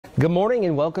Good morning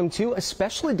and welcome to a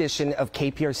special edition of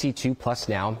KPRC 2 Plus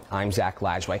Now. I'm Zach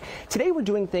Lajway. Today we're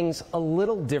doing things a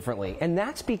little differently, and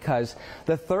that's because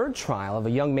the third trial of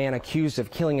a young man accused of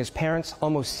killing his parents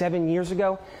almost 7 years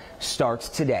ago starts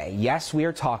today. Yes, we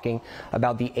are talking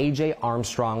about the AJ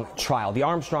Armstrong trial. The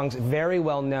Armstrongs, very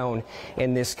well known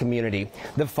in this community.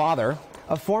 The father,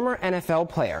 a former NFL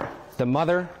player. The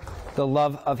mother, the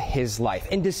love of his life.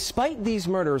 And despite these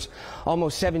murders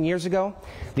almost 7 years ago,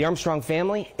 the Armstrong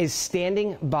family is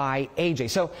standing by AJ.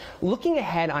 So looking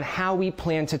ahead on how we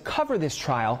plan to cover this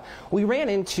trial, we ran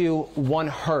into one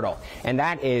hurdle, and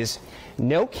that is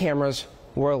no cameras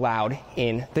were allowed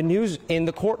in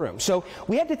the courtroom. So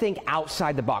we had to think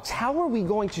outside the box. How are we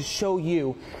going to show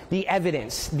you the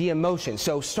evidence, the emotion?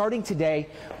 So starting today,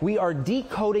 we are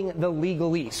decoding the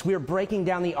legalese. We are breaking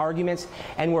down the arguments,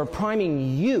 and we're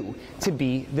priming you to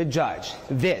be the judge.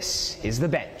 This is The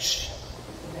Bench.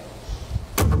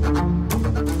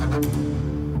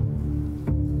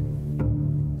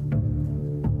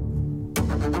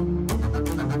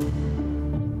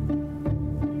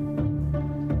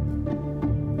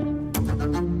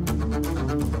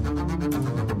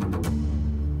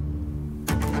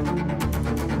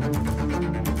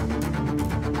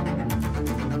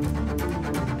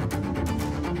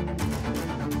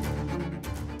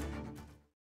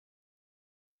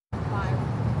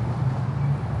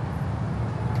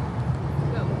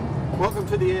 Welcome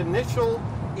to the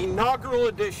inaugural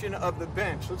edition of The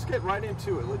Bench. Let's get right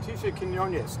into it. Leticia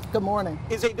Quinones. Good morning.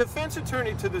 Is a defense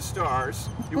attorney to the stars.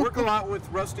 You work a lot with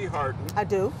Rusty Harden. I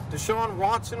do. Deshaun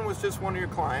Watson was just one of your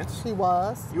clients. He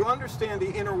was. You understand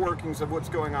the inner workings of what's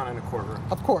going on in a courtroom.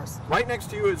 Of course. Right next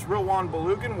to you is Rilwan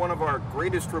Belugan, one of our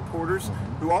greatest reporters,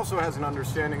 who also has an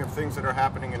understanding of things that are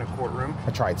happening in a courtroom.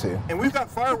 I try to. And we've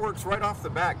got fireworks right off the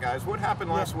bat, guys. What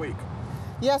happened last week?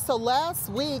 Yeah, so last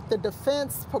week the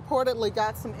defense purportedly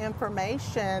got some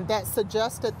information that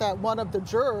suggested that one of the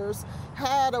jurors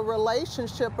had a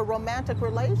romantic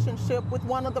relationship with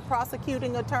one of the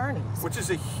prosecuting attorneys. Which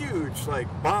is a huge,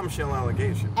 bombshell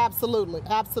allegation. Absolutely,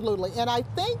 absolutely. And I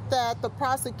think that the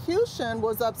prosecution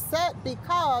was upset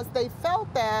because they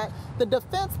felt that the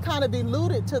defense kind of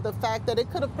alluded to the fact that it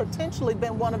could have potentially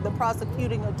been one of the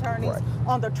prosecuting attorneys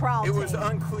on the trial team. It was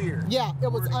unclear. Yeah,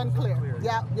 it was unclear.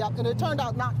 Yeah, and it turned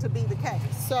out not to be the case.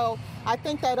 So I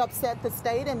think that upset the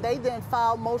state, and they then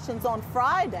filed motions on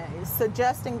Friday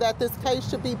suggesting that this case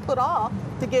should be put off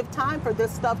to give time for this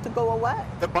stuff to go away.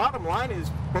 The bottom line is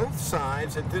both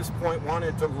sides at this point want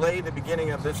to delay the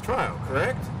beginning of this trial,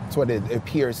 correct? That's what it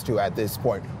appears to at this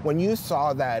point. When you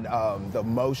saw that, the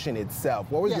motion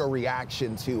itself, what was your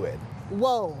reaction to it?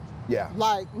 Whoa. Yeah.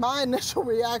 My initial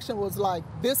reaction was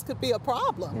this could be a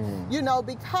problem,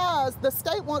 because the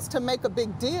state wants to make a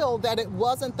big deal that it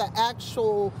wasn't the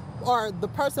actual, or the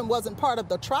person wasn't part of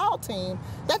the trial team.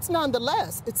 That's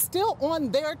nonetheless, it's still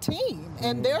on their team,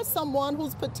 and there's someone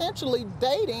who's potentially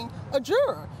dating a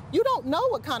juror. You don't know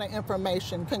what kind of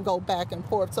information can go back and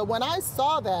forth. So when I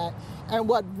saw that, and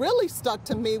what really stuck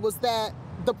to me was that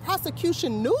the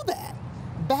prosecution knew that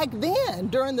back then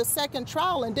during the second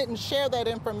trial and didn't share that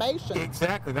information.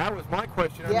 Exactly, that was my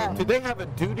question. Yeah. I mean, did they have a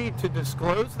duty to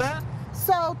disclose that?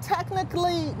 So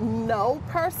technically, no,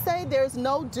 per se. There's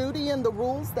no duty in the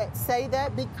rules that say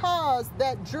that, because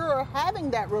that juror having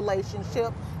that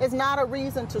relationship is not a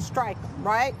reason to strike them,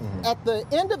 right? At the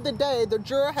end of the day, the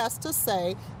juror has to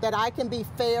say that I can be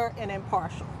fair and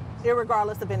impartial,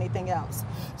 irregardless of anything else.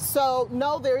 So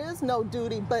no, there is no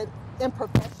duty, but in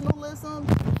professionalism,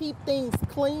 keep things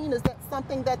clean. Is that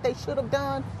something that they should have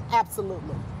done?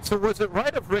 Absolutely. So was it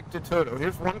right of Rick DeToto,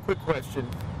 here's one quick question,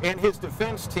 and his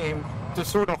defense team to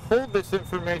sort of hold this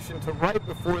information to right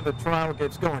before the trial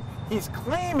gets going? He's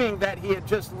claiming that he had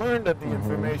just learned of the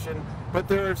information, but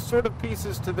there are sort of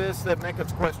pieces to this that make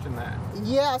us question that.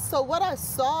 Yeah, so what I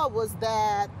saw was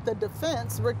that the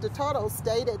defense, Rick DeToto,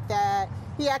 stated that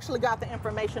he actually got the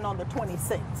information on the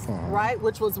 26th, right,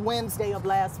 which was Wednesday of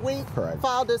last week. Correct.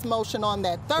 Filed his motion on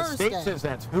that Thursday. The state says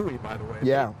that's hooey, by the way.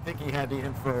 Yeah. I think he had the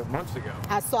info months ago.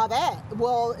 I saw that.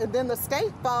 Well, and then the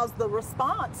state files the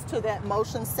response to that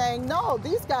motion saying, no,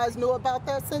 these guys knew about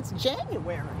that since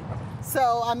January.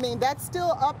 So, I mean, that's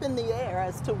still up in the air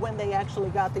as to when they actually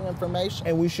got the information.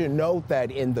 And we should note that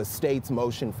in the state's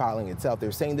motion filing itself,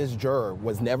 they're saying this juror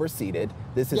was never seated.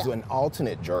 This is an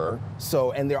alternate juror.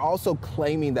 So, and they're also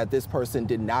claiming that this person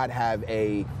did not have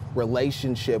a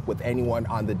relationship with anyone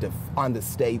on the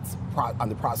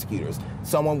prosecutors.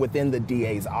 Someone within the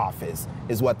DA's office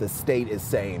is what the state is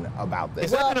saying about this.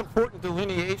 Is that an important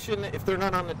delineation? If they're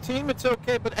not on the team, it's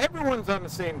okay, but everyone's on the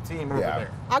same team over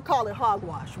there. I call it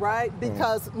hogwash, right?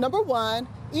 Because number one,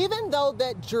 even though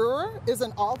that juror is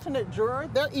an alternate juror,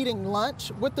 they're eating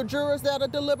lunch with the jurors that are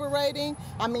deliberating.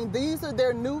 I mean, these are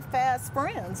their new fast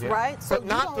friends, right? So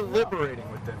not deliberating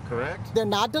with them, correct? They're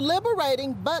not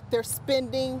deliberating, but they're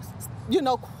spending,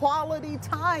 quality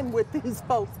time with these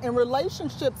folks, and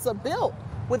relationships are built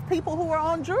with people who are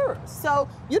on jurors. So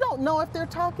you don't know if they're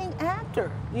talking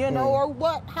after,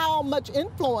 or how much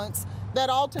influence that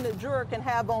alternate juror can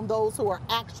have on those who are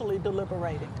actually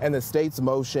deliberating. And the state's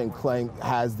motion claim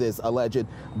has this alleged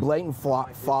blatant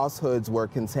falsehoods were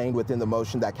contained within the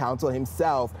motion that counsel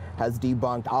himself has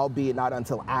debunked, albeit not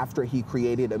until after he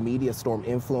created a media storm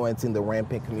influencing the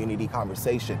rampant community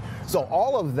conversation. So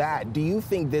all of that, do you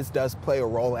think this does play a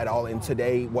role at all in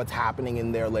today, what's happening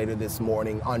in there later this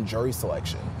morning on jury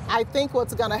selection? I think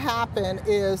what's going to happen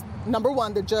is, number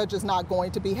one, the judge is not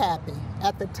going to be happy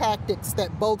at the tactics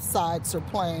that both sides are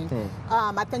playing.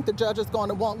 I think the judge is going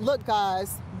to want, look,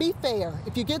 guys, be fair.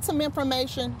 If you get some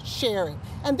information, share it.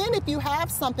 And then if you have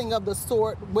something of the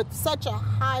sort with such a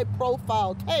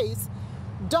high-profile case,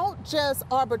 don't just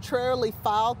arbitrarily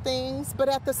file things, but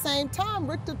at the same time,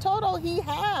 Rick Toto, he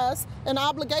has an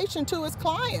obligation to his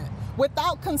client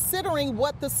without considering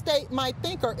what the state might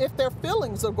think or if their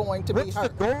feelings are going to be hurt. What's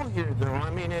the goal here, though? I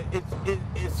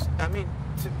mean,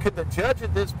 could the judge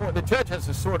at this point, the judge has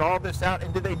to sort all this out,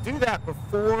 and do they do that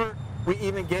before we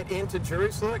even get into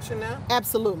jury selection now?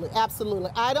 Absolutely, absolutely.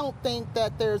 I don't think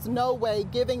that there's no way,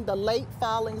 given the late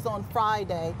filings on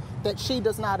Friday, that she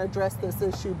does not address this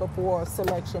issue before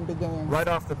selection begins. Right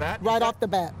off the bat? Right off the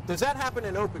bat. Does that happen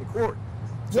in open court?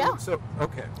 Yeah. So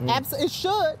okay. It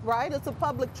should, right? It's a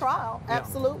public trial. Yeah.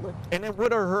 Absolutely. And then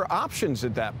what are her options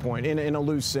at that point, in a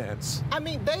loose sense? I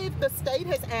mean, the state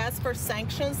has asked for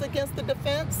sanctions against the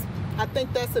defense. I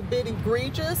think that's a bit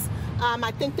egregious.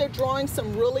 I think they're drawing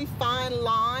some really fine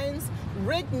lines.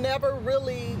 Rick never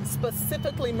really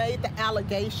specifically made the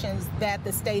allegations that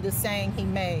the state is saying he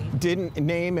made. Didn't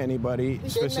name anybody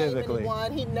specifically. Didn't name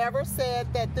anyone. He never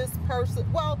said that this person,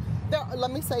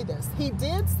 let me say this. He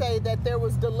did say that there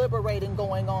was deliberating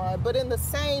going on, but in the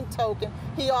same token,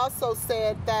 he also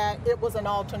said that it was an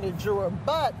alternate juror,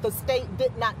 but the state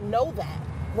did not know that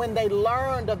when they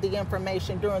learned of the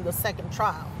information during the second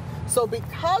trial. So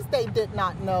because they did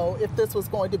not know if this was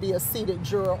going to be a seated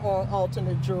juror or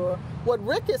alternate juror, what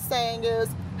Rick is saying is,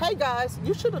 hey guys,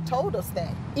 you should have told us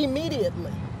that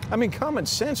immediately. I mean, common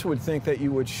sense would think that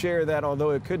you would share that,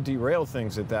 although it could derail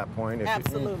things at that point.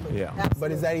 Absolutely. Yeah. Absolutely.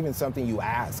 But is that even something you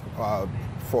ask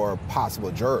for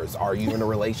possible jurors? Are you in a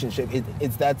relationship?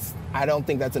 I don't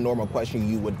think that's a normal question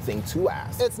you would think to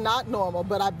ask. It's not normal,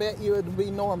 but I bet you it would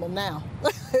be normal now.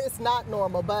 It's not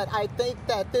normal, but I think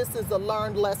that this is a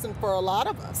learned lesson for a lot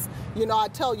of us. I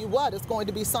tell you what, it's going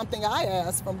to be something I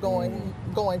ask from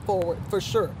going forward, for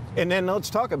sure. And then let's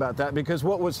talk about that, because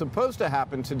what was supposed to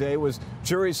happen today was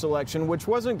jury selection, which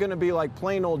wasn't going to be like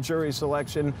plain old jury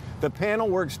selection. The panel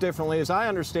works differently. As I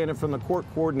understand it from the court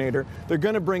coordinator, they're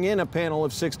going to bring in a panel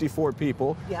of 64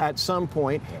 people at some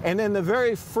point, and then the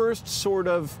very first sort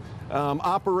of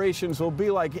operations will be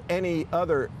like any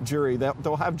other jury.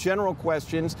 They'll have general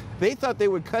questions. They thought they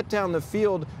would cut down the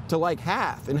field to like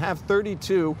half and have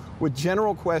 32 with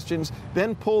general questions,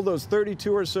 then pull those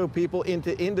 32 or so people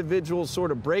into individual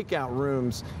sort of breakout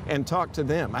rooms and talk to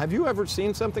them. Have you ever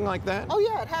seen something like that? Oh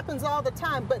yeah, it happens all the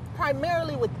time, but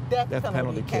primarily with death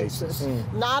penalty cases.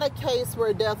 Not a case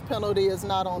where death penalty is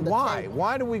not on the table.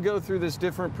 Why do we go through this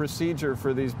different procedure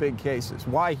for these big cases?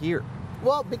 Why here?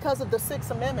 Well, because of the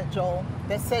Sixth Amendment, Joel,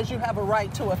 that says you have a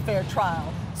right to a fair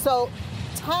trial. So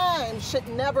time should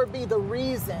never be the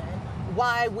reason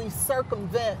why we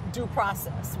circumvent due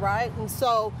process, right? And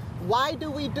so why do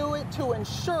we do it? To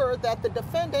ensure that the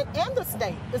defendant and the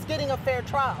state is getting a fair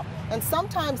trial. And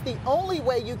sometimes the only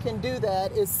way you can do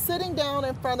that is sitting down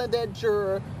in front of that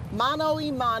juror, mano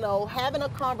a mano, having a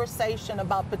conversation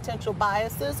about potential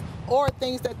biases or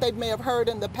things that they may have heard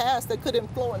in the past that could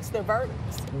influence their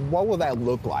verdicts. What will that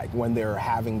look like when they're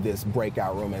having this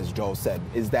breakout room, as Joel said?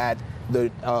 Is that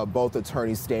both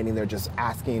attorneys standing there just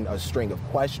asking a string of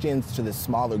questions to this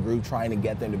smaller group, trying to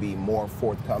get them to be more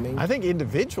forthcoming? I think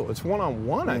individual. It's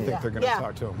one-on-one. I think they're going to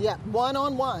talk to them. Yeah,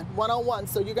 one-on-one.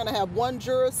 So you're going to have one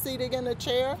juror seated in a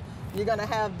chair. You're going to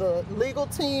have the legal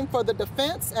team for the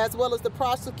defense as well as the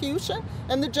prosecution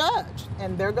and the judge.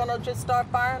 And they're going to just start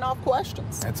firing off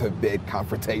questions. That's a bit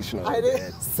confrontational. It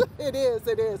is.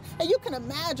 It is. And you can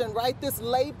imagine, right, this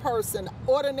lay person,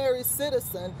 ordinary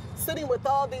citizen, sitting with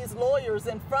all these lawyers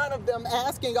in front of them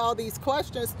asking all these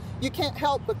questions. You can't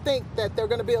help but think that they're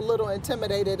going to be a little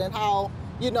intimidated and how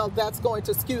that's going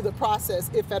to skew the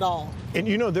process, if at all. And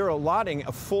they're allotting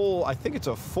I think it's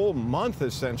a full month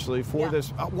essentially for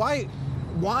this.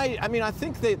 Why? I mean, I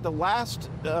think the last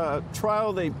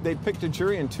trial they picked a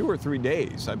jury in 2 or 3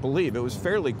 days, I believe. It was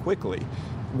fairly quickly.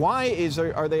 Why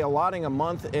are they allotting a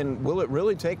month, and will it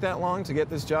really take that long to get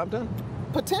this job done?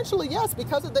 Potentially, yes,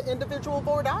 because of the individual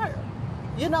voir dire.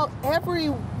 You know,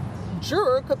 every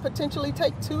juror could potentially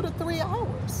take 2 to 3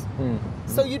 hours.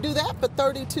 So you do that for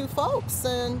 32 folks,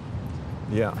 and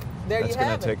yeah, there that's you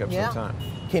have it. That's going to take up some time.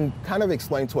 Can kind of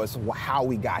explain to us how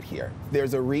we got here.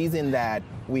 There's a reason that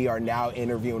we are now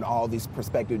interviewing all these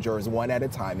prospective jurors one at a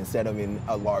time instead of in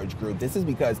a large group. This is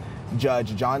because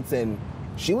Judge Johnson,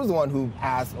 she was the one who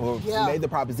asked or made the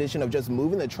proposition of just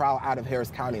moving the trial out of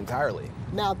Harris County entirely.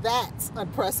 Now that's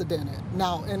unprecedented.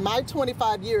 Now, in my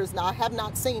 25 years now, I have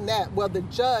not seen that where the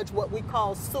judge, what we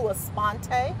call sua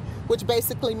sponte, which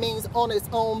basically means on its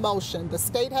own motion. The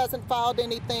state hasn't filed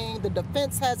anything, the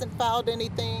defense hasn't filed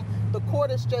anything. The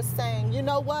court is just saying, you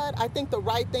know what, I think the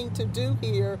right thing to do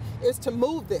here is to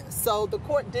move this. So the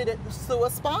court did it sua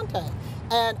sponte.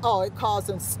 And it caused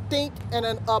a stink and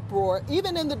an uproar,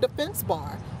 even in the defense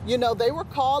bar. You know, they were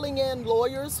calling in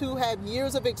lawyers who have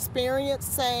years of experience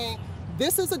saying,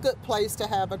 this is a good place to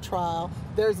have a trial.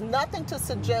 There's nothing to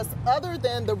suggest other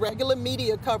than the regular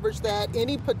media coverage that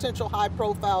any potential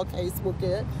high-profile case will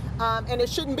get, and it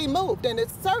shouldn't be moved. And it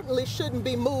certainly shouldn't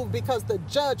be moved because the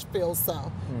judge feels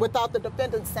so, without the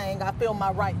defendant saying, I feel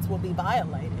my rights will be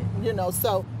violated. You know,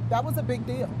 so that was a big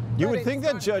deal. You would think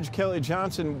that Judge Kelly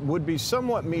Johnson would be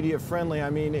somewhat media friendly.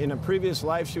 I mean, in a previous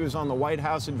life, she was on the White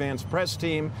House advanced press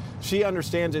team. She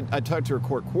understands it. I talked to her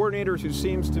court coordinator, who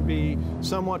seems to be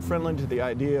somewhat friendly to the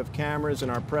idea of cameras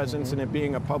and our presence and it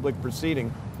being a public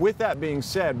proceeding. With that being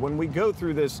said, when we go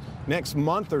through this next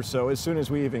month or so, as soon as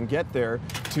we even get there,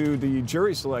 to the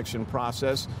jury selection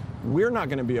process, we're not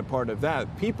going to be a part of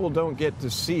that. People don't get to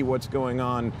see what's going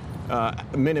on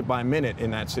minute by minute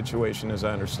in that situation, as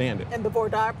I understand it. In the voir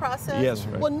dire process? Yes,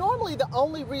 right. Well, normally the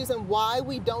only reason why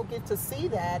we don't get to see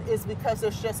that is because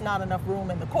there's just not enough room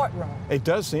in the courtroom. It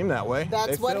does seem that way.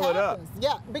 That's they what fill happens. It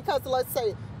up. Yeah, because let's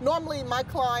say, normally my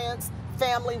clients'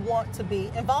 family want to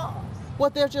be involved. Well,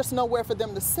 there's just nowhere for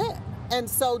them to sit. And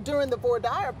so during the voir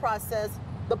dire process,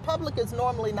 the public is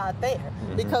normally not there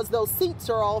because those seats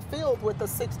are all filled with the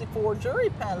 64 jury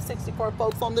panel, 64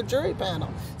 folks on the jury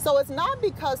panel. So it's not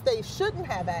because they shouldn't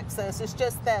have access, it's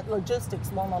just that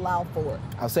logistics won't allow for it.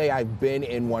 I'll say I've been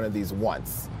in one of these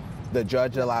once. The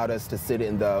judge allowed us to sit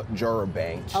in the juror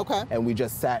bench. Okay. And we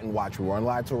just sat and watched. We weren't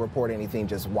allowed to report anything,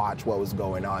 just watch what was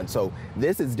going on. So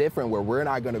this is different where we're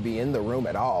not going to be in the room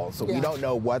at all. So we don't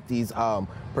know what these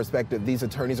these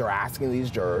attorneys are asking these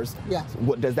jurors. Yeah.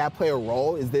 Does that play a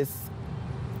role? Is this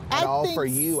at all for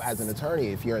you as an so. attorney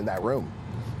if you're in that room?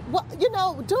 Well, you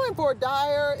know, doing voir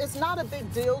dire, it's not a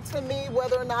big deal to me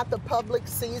whether or not the public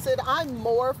sees it. I'm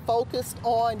more focused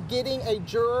on getting a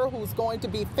juror who's going to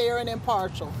be fair and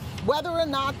impartial. Whether or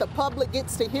not the public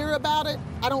gets to hear about it,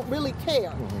 I don't really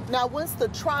care. Now, once the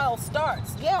trial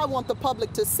starts, I want the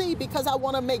public to see because I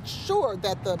want to make sure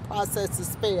that the process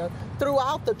is fair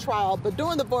throughout the trial, but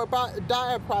during the voir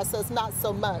dire process, not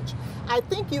so much. I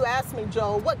think you asked me,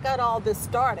 Joel, what got all this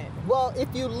started? Well,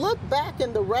 if you look back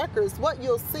in the records, what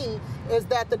you'll see is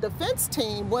that the defense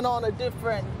team went on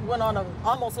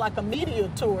almost like a media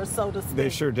tour, so to speak. They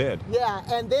sure did. Yeah,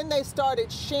 and then they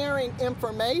started sharing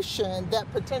information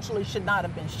that potentially should not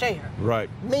have been shared. Right.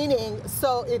 Meaning,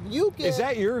 so if you get... Is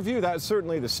that your view? That's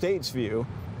certainly the state's view.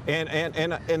 And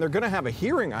they're going to have a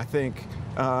hearing, I think,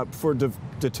 for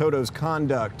DeToto's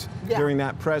conduct during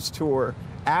that press tour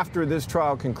after this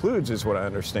trial concludes, is what I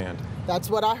understand. That's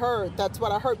what I heard. That's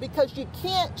what I heard. Because you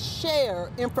can't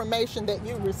share information that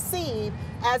you receive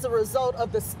as a result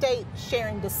of the state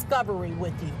sharing discovery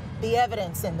with you, the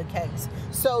evidence in the case.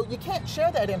 So you can't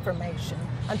share that information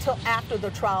until after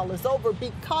the trial is over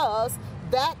because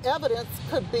that evidence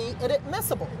could be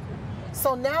inadmissible.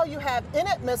 So now you have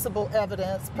inadmissible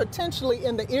evidence potentially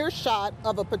in the earshot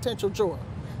of a potential juror.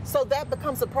 So that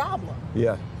becomes a problem.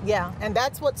 Yeah. Yeah, and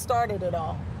that's what started it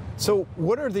all. So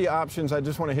what are the options? I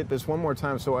just want to hit this one more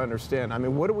time so I understand. I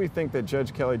mean, what do we think that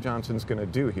Judge Kelly Johnson's going to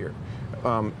do here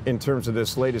in terms of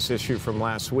this latest issue from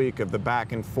last week of the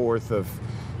back and forth of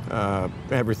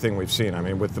everything we've seen? I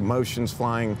mean, with the motions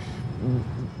flying,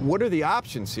 what are the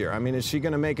options here? I mean, is she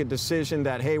going to make a decision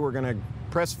that, hey, we're going to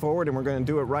press forward and we're going to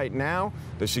do it right now?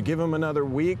 Does she give him another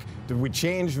week? Did we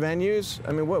change venues?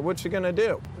 I mean, what's she going to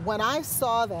do? When I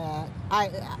saw that,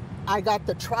 I got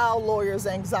the trial lawyer's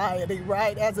anxiety,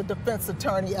 right, as a defense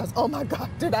attorney, as, oh my God,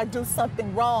 did I do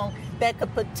something wrong that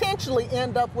could potentially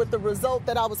end up with the result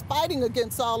that I was fighting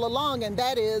against all along, and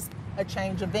that is a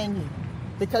change of venue.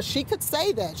 Because she could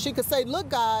say that. She could say, look,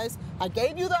 guys, I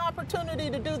gave you the opportunity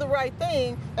to do the right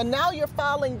thing, and now you're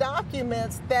filing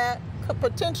documents that could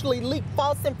potentially leak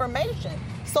false information.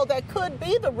 So that could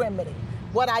be the remedy.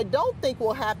 What I don't think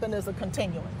will happen is a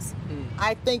continuance.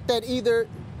 I think that either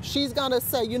she's going to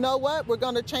say, you know what, we're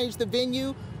going to change the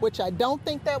venue, which I don't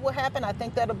think that will happen. I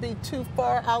think that'll be too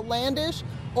far outlandish.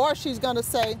 Or she's going to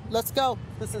say, let's go.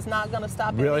 This is not going to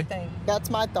stop anything. That's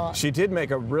my thought. She did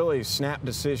make a really snap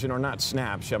decision, or not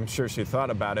snap, I'm sure she thought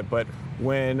about it, but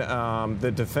when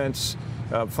the defense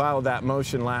filed that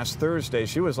motion last Thursday,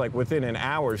 she was like within an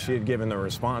hour she had given the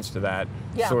response to that,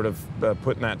 sort of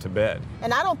putting that to bed.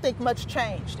 And I don't think much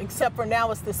changed, except for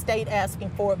now it's the state asking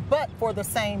for it, but for the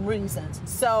same reasons.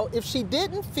 So if she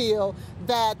didn't feel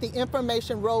that the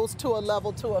information rose to a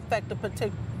level to affect a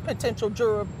potential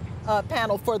juror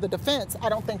panel for the defense, I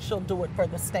don't think she'll do it for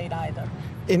the state either.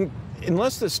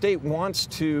 Unless the state wants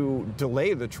to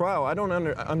delay the trial, I don't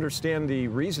understand the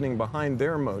reasoning behind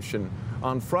their motion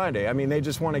on Friday. I mean, they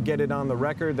just want to get it on the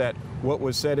record that what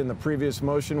was said in the previous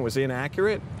motion was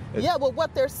inaccurate? Yeah, well,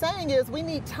 what they're saying is we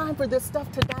need time for this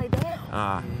stuff to die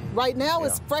down. Right now,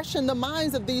 it's fresh in the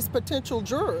minds of these potential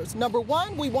jurors. Number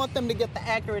one, we want them to get the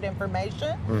accurate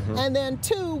information. And then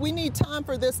two, we need time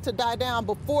for this to die down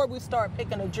before we start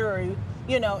picking a jury,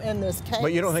 you know, in this case.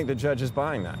 But you don't think the judge is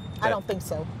buying that? I don't think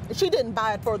so. She didn't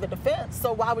buy it for the defense,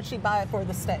 so why would she buy it for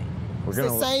the state? It's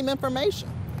the same information.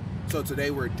 So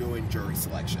today we're doing jury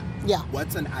selection. Yeah.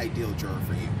 What's an ideal juror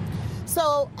for you?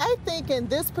 So I think in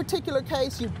this particular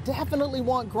case, you definitely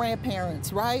want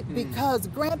grandparents, right? Because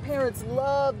grandparents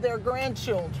love their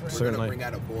grandchildren. We're going to bring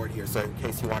out a board here, so in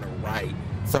case you want to write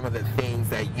some of the things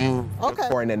that you look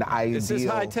for in an ideal, this is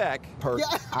high tech,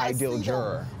 ideal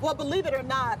juror. Well, believe it or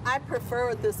not, I prefer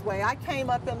it this way. I came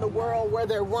up in the world where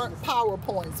there weren't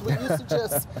PowerPoints. We used to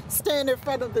just stand in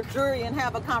front of the jury and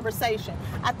have a conversation.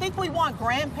 I think we want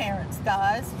grandparents,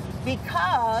 guys,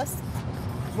 because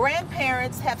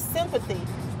grandparents have sympathy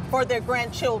for their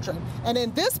grandchildren. And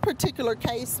in this particular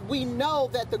case, we know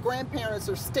that the grandparents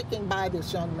are sticking by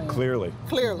this young man.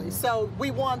 Clearly. So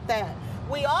we want that.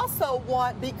 We also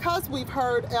want, because we've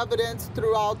heard evidence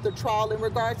throughout the trial in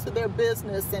regards to their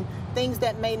business and things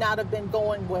that may not have been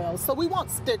going well. So we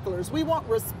want sticklers. We want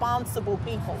responsible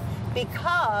people.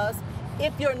 Because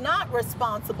if you're not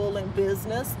responsible in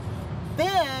business,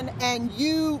 and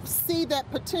you see that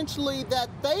potentially that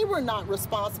they were not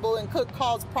responsible and could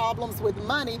cause problems with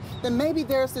money, then maybe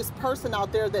there's this person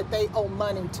out there that they owe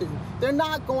money to. They're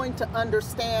not going to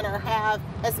understand or have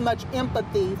as much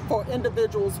empathy for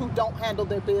individuals who don't handle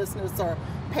their business or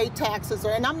pay taxes,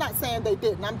 and I'm not saying they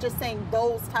didn't, I'm just saying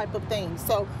those type of things.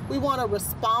 So we want a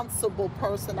responsible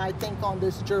person, I think, on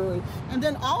this jury. And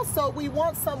then also we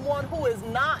want someone who is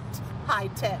not high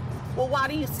tech. Well, why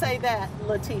do you say that,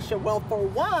 Letitia? Well, for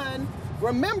one,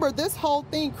 remember this whole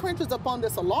thing cringes upon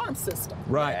this alarm system.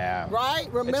 Right. Yeah. Right?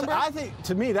 Remember? I think,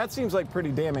 to me, that seems like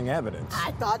pretty damning evidence.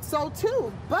 I thought so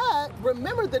too. But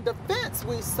remember, the defense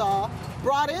we saw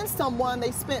brought in someone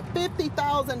they spent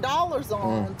 $50,000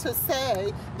 on to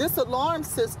say this alarm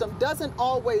system doesn't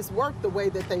always work the way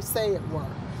that they say it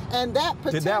worked. And that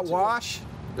potentially— Did that wash?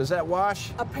 Does that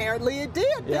wash? Apparently it did.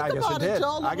 Yeah, Think about it,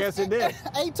 Joel. I guess it did.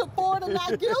 8-4 to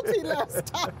not guilty last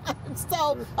time.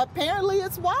 So apparently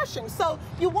it's washing. So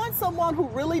you want someone who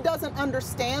really doesn't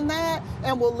understand that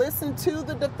and will listen to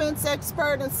the defense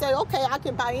expert and say, okay, I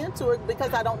can buy into it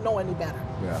because I don't know any better.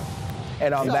 Yeah.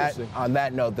 And on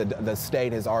that note, the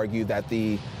state has argued that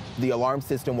the alarm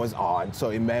system was on,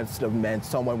 so it must have meant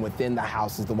someone within the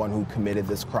house is the one who committed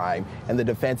this crime. And the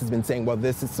defense has been saying, well,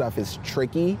 this stuff is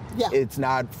tricky. Yeah. It's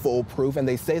not foolproof. And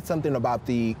they said something about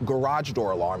the garage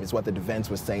door alarm is what the defense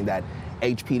was saying, that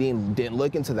HPD didn't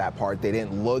look into that part. They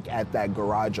didn't look at that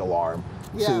garage alarm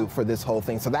for this whole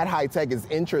thing. So that high tech is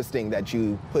interesting that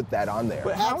you put that on there.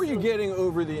 But how are you getting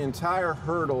over the entire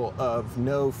hurdle of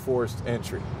no forced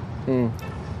entry? I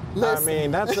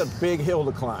mean, that's a big hill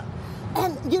to climb.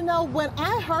 And, you know, when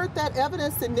I heard that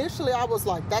evidence initially, I was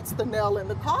like, that's the nail in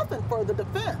the coffin for the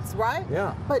defense, right?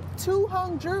 Yeah. But two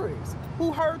hung juries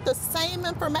who heard the same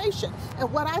information. And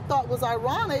what I thought was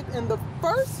ironic, in the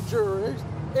first jury,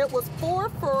 it was 4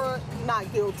 for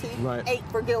not guilty, 8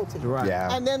 for guilty. Right.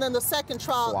 Yeah. And then in the second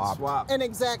trial, an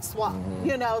exact swap,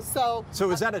 you know, so.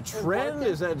 So is that a trend?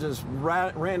 Is that just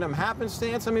random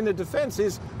happenstance? I mean, the defense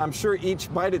is, I'm sure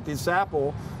each bite at this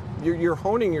apple, you're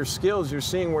honing your skills. You're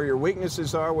seeing where your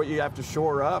weaknesses are, what you have to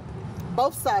shore up.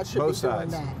 Both sides should be doing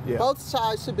that. Yeah. Both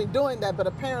sides should be doing that, but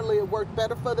apparently it worked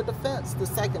better for the defense the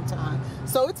second time.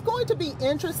 So it's going to be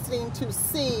interesting to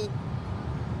see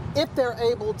if they're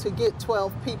able to get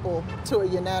 12 people to a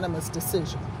unanimous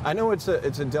decision. I know it's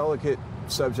a delicate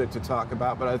subject to talk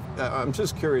about, but I'm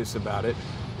just curious about it.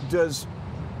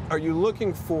 Are you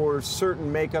looking for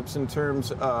certain makeups in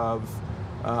terms of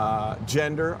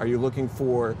gender? Are you looking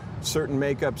for certain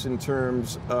makeups in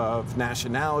terms of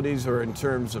nationalities or in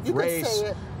terms of race?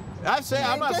 Can say it.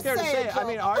 I'm not scared to say it. Joe. I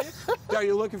mean, are you? Are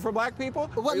you looking for black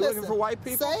people? Well, are you listen, looking for white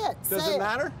people? Say it. Does say it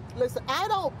matter? Listen, I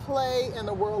don't play in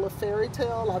the world of fairy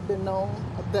tale. I've been known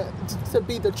to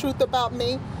be the truth about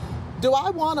me. Do I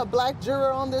want a black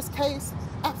juror on this case?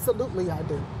 Absolutely, I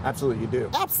do. Absolutely, you do.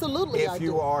 Absolutely, I do. If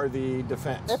you are the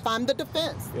defense. If I'm the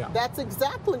defense, yeah. That's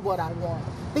exactly what I want.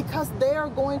 Because they're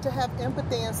going to have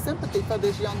empathy and sympathy for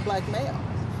this young black male.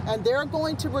 And they're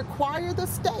going to require the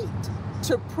state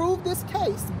to prove this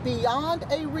case beyond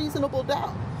a reasonable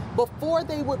doubt before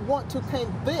they would want to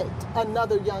convict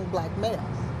another young black male.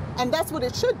 And that's what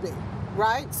it should be,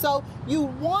 right? So you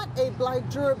want a black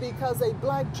juror because a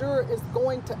black juror is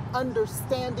going to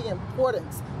understand the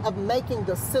importance of making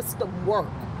the system work,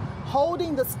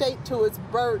 holding the state to its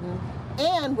burden,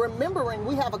 and remembering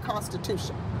we have a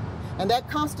constitution. And that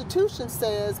constitution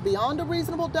says, beyond a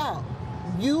reasonable doubt,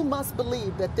 you must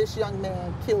believe that this young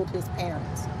man killed his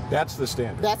parents. That's the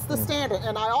standard. That's the standard.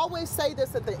 And I always say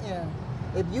this at the end.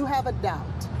 If you have a doubt,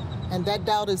 and that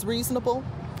doubt is reasonable,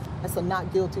 that's a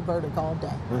not guilty verdict all day.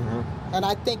 Mm-hmm. And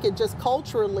I think it just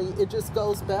culturally, it just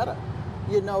goes better.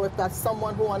 You know, if that's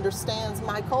someone who understands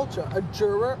my culture, a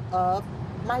juror of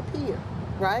my peer,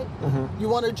 right? Mm-hmm. You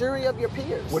want a jury of your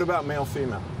peers. What about male,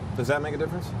 female? Does that make a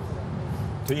difference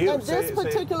to you? In this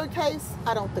particular case,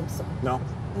 I don't think so. No?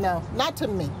 No, not to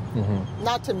me. Mm-hmm.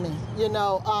 Not to me. You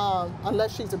know,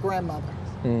 unless she's a grandmother.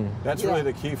 That's really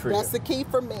the key for you. That's the key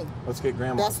for me. Let's get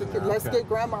grandmas in there. Let's get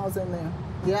grandmas in there.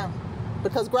 Yeah.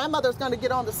 Because grandmother's going to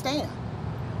get on the stand.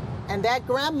 And that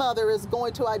grandmother is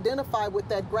going to identify with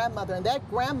that grandmother. And that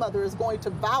grandmother is going to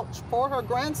vouch for her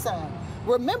grandson.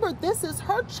 Remember, this is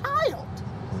her child,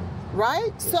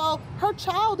 right? So her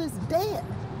child is dead.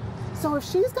 So if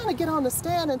she's going to get on the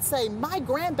stand and say, my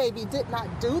grandbaby did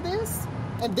not do this,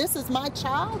 and this is my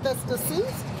child that's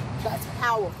deceased, that's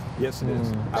powerful. Yes, it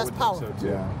is. That's powerful. Think so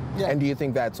too. Yeah. And do you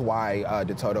think that's why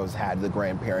DeToto's had the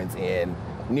grandparents in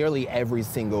nearly every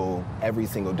single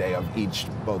day of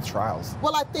both trials?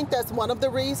 Well, I think that's one of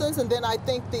the reasons, and then I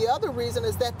think the other reason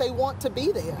is that they want to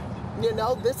be there. You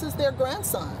know, this is their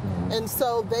grandson. And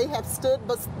so they have stood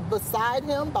beside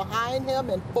him, behind him,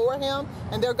 and for him,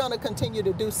 and they're going to continue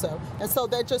to do so. And so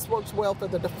that just works well for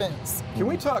the defense. Can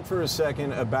we talk for a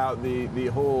second about the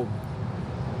whole,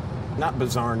 not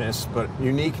bizarreness, but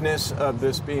uniqueness of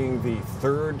this being the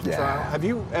third trial? Have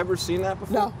you ever seen that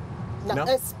before? No.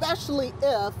 Especially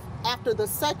if, after the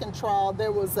second trial,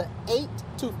 there was an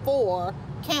 8-4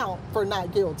 count for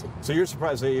not guilty. So you're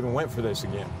surprised they even went for this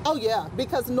again? Oh yeah,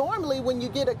 because normally when you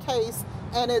get a case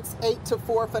and it's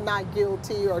 8-4 for not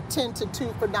guilty or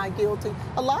 10-2 for not guilty,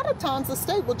 a lot of times the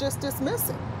state will just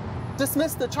dismiss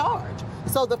the charge.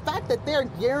 So the fact that they're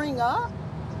gearing up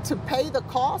to pay the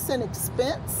cost and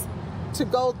expense to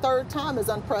go third time is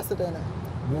unprecedented.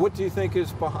 What do you think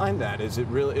is behind that? Is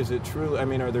it true? I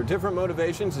mean, are there different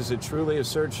motivations? Is it truly a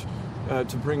search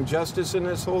to bring justice in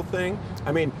this whole thing?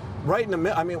 I mean, right in the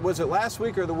middle, I mean, was it last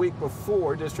week or the week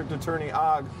before District Attorney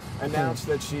Ogg announced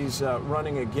that she's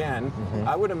running again?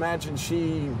 I would imagine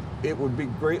it would be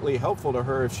greatly helpful to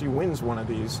her if she wins one of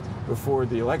these before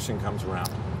the election comes around.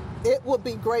 It would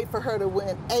be great for her to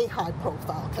win a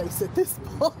high-profile case at this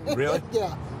point. Really?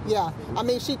 Yeah. I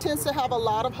mean, she tends to have a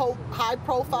lot of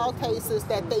high-profile cases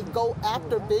that they go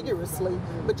after vigorously,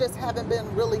 but just haven't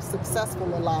been really successful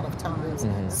a lot of times.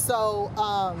 So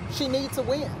she needs a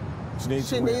win.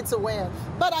 She needs a win.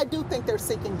 But I do think they're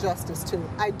seeking justice, too.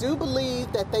 I do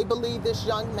believe that they believe this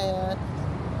young man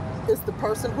is the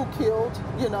person who killed,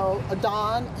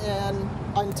 Don and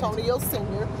Antonio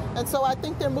Sr. And so I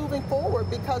think they're moving forward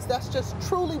because that's just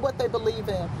truly what they believe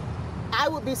in. I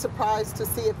would be surprised to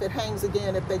see if it hangs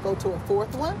again if they go to a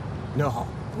fourth one. No,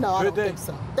 I don't think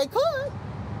so. They could.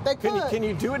 Can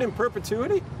you do it in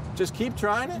perpetuity? Just keep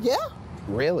trying it? Yeah.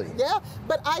 Really? Yeah,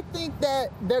 but I think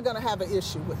that they're going to have an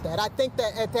issue with that. I think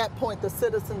that at that point, the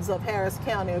citizens of Harris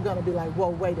County are going to be like, whoa,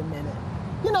 wait a minute.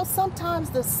 Sometimes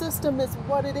the system is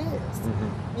what it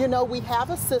is. We have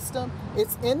a system.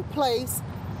 It's in place.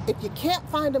 If you can't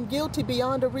find him guilty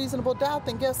beyond a reasonable doubt,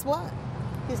 then guess what?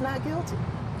 He's not guilty.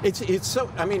 It's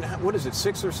so, I mean, what is it,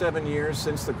 6 or 7 years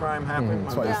since the crime happened?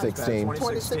 2016.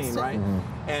 2016, right?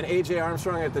 And AJ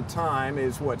Armstrong at the time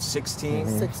is, what, 16?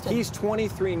 16. He's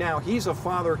 23 now. He's a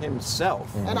father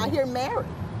himself. And I hear married.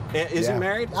 Is he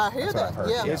married? I hear that,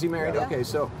 yeah. Is he married? Yeah. Okay,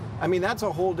 so, I mean, that's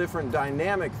a whole different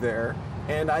dynamic there.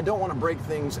 And I don't want to break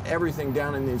everything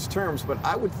down in these terms, but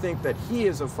I would think that he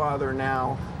is a father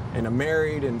now and a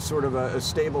married and sort of a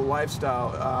stable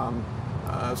lifestyle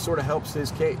sort of helps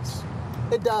his case.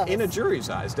 It does. In a jury's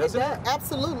eyes, doesn't it?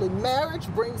 Absolutely. Marriage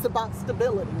brings about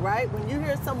stability, right? When you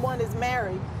hear someone is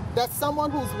married, that's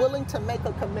someone who's willing to make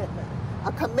a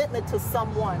commitment to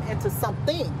someone and to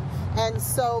something. And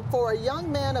so for a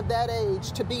young man of that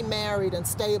age to be married and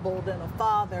stable and a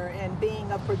father and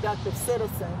being a productive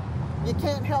citizen, you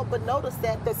can't help but notice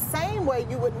that the same way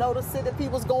you would notice it if he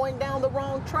was going down the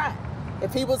wrong track.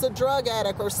 If he was a drug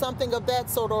addict or something of that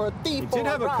sort, or a thief or a robber. He did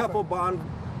have a couple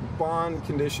bond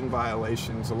condition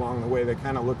violations along the way that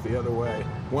kind of looked the other way.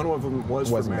 One of them was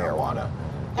for marijuana.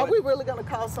 Are we really going to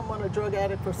call someone a drug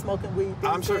addict for smoking weed?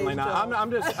 I'm certainly not.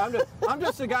 I'm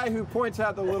just a guy who points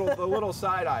out the little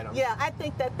side items. Yeah, I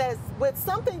think that's with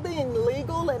something being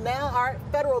legal, and now our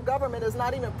federal government is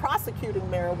not even prosecuting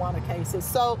marijuana cases.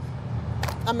 So,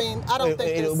 I mean, I don't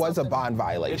think it was a bond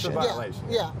violation. It's a violation.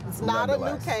 Yeah, it's not a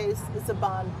new case. It's a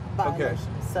bond violation. Okay.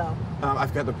 So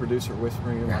I've got the producer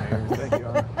whispering in my ear. Thank you,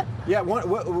 Anna. Yeah, we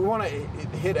want to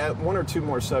hit at one or two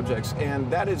more subjects,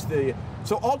 and that is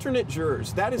so alternate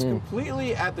jurors. That is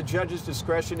completely at the judge's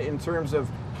discretion in terms of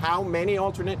how many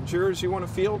alternate jurors you want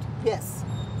to field? Yes.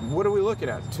 What are we looking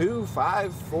at? 2,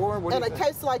 5, 4? What in a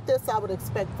case like this, I would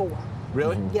expect 4.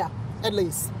 Really? Yeah, at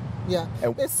least. Yeah.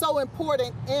 It's so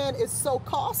important and it's so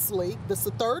costly. This is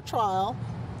the third trial.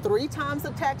 3 times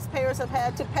the taxpayers have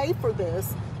had to pay for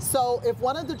this. So if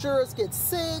one of the jurors gets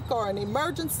sick or an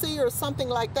emergency or something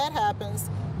like that happens,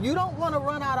 you don't want to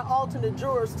run out of alternate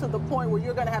jurors to the point where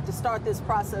you're going to have to start this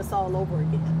process all over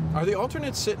again. Are the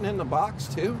alternates sitting in the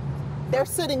box too? They're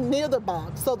sitting near the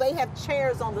box. So they have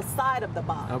chairs on the side of the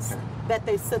box that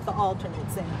they sit the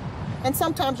alternates in. And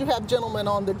sometimes you have gentlemen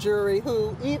on the jury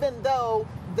who, even though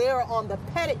they're on the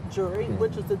petit jury,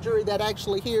 which is the jury that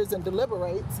actually hears and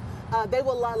deliberates, they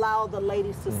will allow the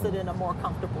ladies to sit in a more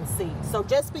comfortable seat. So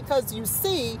just because you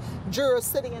see jurors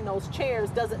sitting in those chairs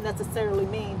doesn't necessarily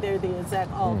mean they're the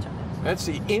exact alternate. That's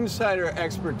the insider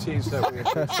expertise that we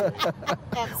appreciate.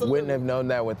 Absolutely. Wouldn't have known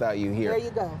that without you here. There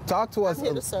you go. Talk to us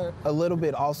a little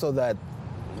bit also that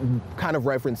kind of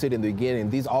referenced it in the beginning.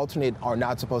 These alternate are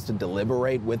not supposed to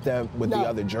deliberate with the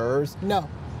other jurors. No.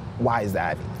 Why is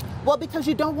that? Well, because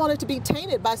you don't want it to be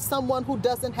tainted by someone who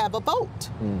doesn't have a vote.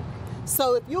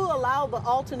 So if you allow the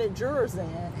alternate jurors in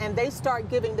and they start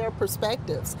giving their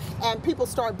perspectives and people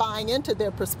start buying into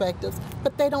their perspectives,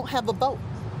 but they don't have a vote.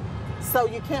 So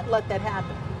you can't let that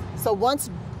happen. So once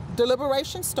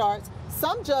deliberation starts,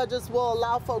 some judges will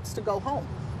allow folks to go home.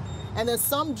 And then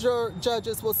some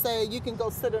judges will say, you can go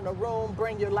sit in a room,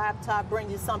 bring your laptop, bring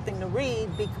you something to read,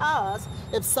 because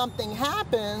if something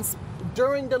happens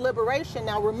during deliberation,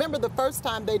 now remember the first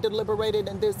time they deliberated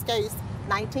in this case,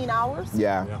 19 hours?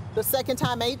 Yeah. The second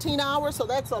time, 18 hours, so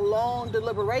that's a long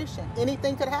deliberation.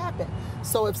 Anything could happen.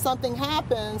 So if something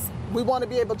happens, we want to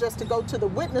be able just to go to the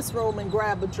witness room and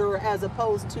grab a juror as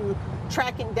opposed to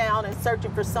tracking down and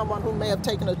searching for someone who may have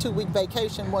taken a 2-week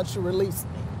vacation once you release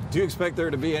me. Do you expect there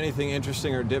to be anything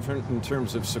interesting or different in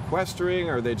terms of sequestering,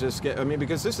 or they just get, I mean,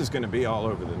 because this is going to be all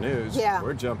over the news. Yeah.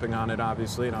 We're jumping on it,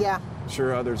 obviously, and I'm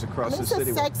sure others across the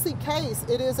city. It's a sexy case.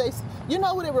 It is you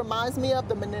know what it reminds me of?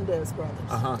 The Menendez brothers.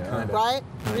 Kind of. Right?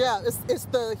 Yeah, it's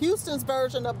the Houston's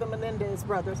version of the Menendez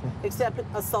brothers, except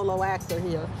a solo actor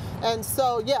here. And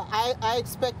so, yeah, I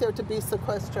expect there to be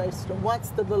sequestration once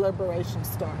the deliberation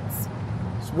starts.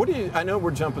 So what do you, I know we're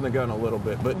jumping the gun a little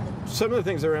bit, but some of the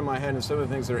things that are in my head and some of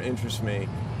the things that interest me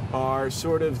are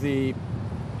sort of the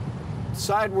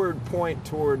sideward point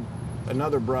toward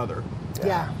another brother.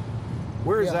 Yeah.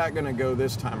 Where is that going to go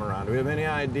this time around? Do we have any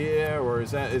idea, or is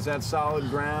that solid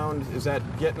ground? Is that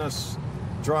getting us,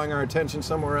 drawing our attention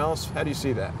somewhere else? How do you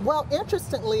see that? Well,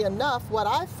 interestingly enough, what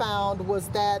I found was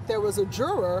that there was a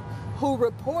juror who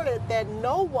reported that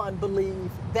no one believed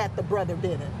that the brother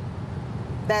did it.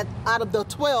 That out of the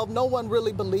 12, no one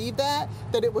really believed that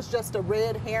it was just a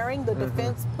red herring the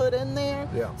defense put in there.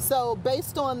 Yeah. So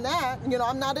based on that, you know,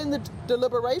 I'm not in the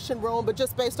deliberation room, but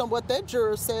just based on what that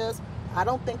juror says, I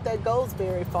don't think that goes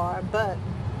very far. But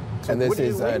so what are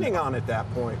you leaning on at that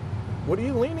point? What are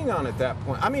you leaning on at that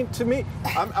point? I mean, to me,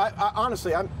 I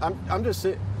honestly, I'm just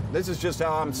sitting. This is just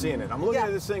how I'm seeing it. I'm looking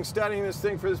at this thing, studying this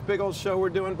thing for this big old show we're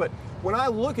doing. But when I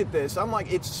look at this, I'm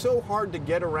like, it's so hard to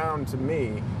get around to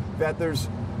me that there's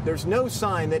no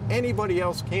sign that anybody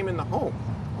else came in the home.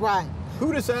 Right.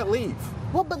 Who does that leave?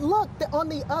 Well, but look, on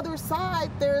the other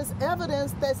side, there's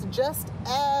evidence that's just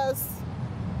as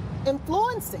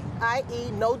influencing,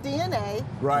 i.e. no DNA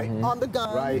Right. on the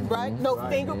gun, Right. No Right.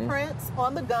 fingerprints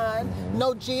on the gun,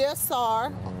 no GSR,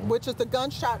 which is the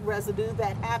gunshot residue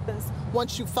that happens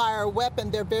once you fire a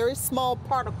weapon. They're very small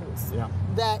particles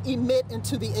that emit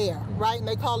into the air, right? And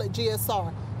they call it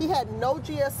GSR. He had no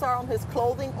GSR on his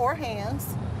clothing or hands.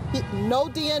 No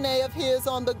DNA of his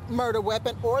on the murder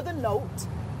weapon or the note,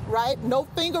 right? No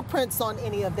fingerprints on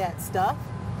any of that stuff.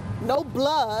 No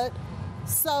blood.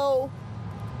 So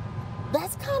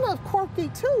that's kind of quirky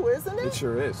too, isn't it? It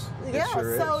sure is. Yeah, It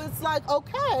sure so is. it's like,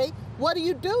 okay, what do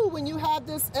you do when you have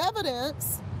this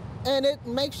evidence and it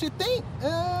makes you think,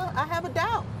 I have a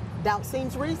doubt. Doubt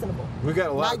seems reasonable. We got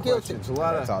a lot Not of guilty. questions. A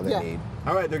lot That's of. all they need.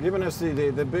 All right, they're giving us the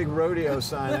big rodeo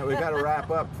sign that we got to wrap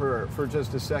up for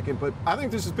just a second. But I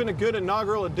think this has been a good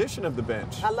inaugural edition of the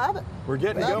bench. I love it. We're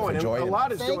getting Love going. it. And a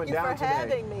lot is Thank going you down for today.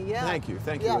 having me, yeah. Thank you,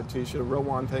 Yeah. Letitia.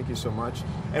 Rowan, thank you so much.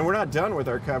 And we're not done with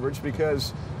our coverage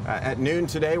because at noon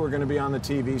today we're going to be on the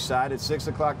TV side. At 6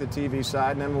 o'clock the TV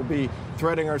side, and then we'll be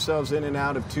threading ourselves in and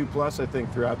out of 2+, I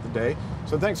think, throughout the day.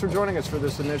 So thanks for joining us for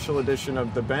this initial edition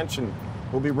of the bench, and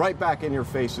we'll be right back in your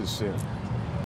faces soon.